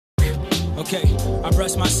Okay, I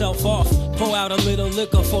brush myself off, pour out a little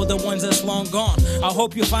liquor for the ones that's long gone. I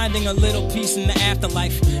hope you're finding a little peace in the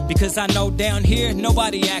afterlife, because I know down here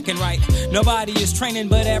nobody acting right. Nobody is training,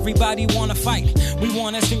 but everybody wanna fight. We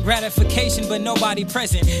want instant gratification, but nobody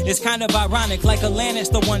present. It's kind of ironic, like Atlantis,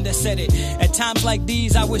 the one that said it. At times like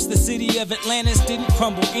these, I wish the city of Atlantis didn't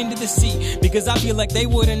crumble into the sea, because I feel like they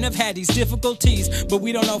wouldn't have had these difficulties, but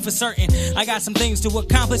we don't know for certain. I got some things to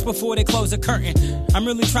accomplish before they close the curtain. I'm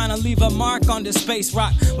really trying to leave a mark on this space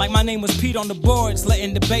rock, like my name was Pete on the boards,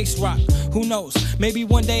 letting the bass rock. Who knows, maybe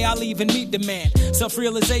one day I'll even meet the man.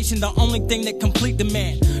 Self-realization, the only thing that complete the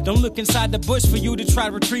man. Don't look inside the bush for you to try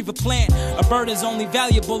to retrieve a plant. A bird is only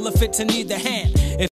valuable if it's in need the hand.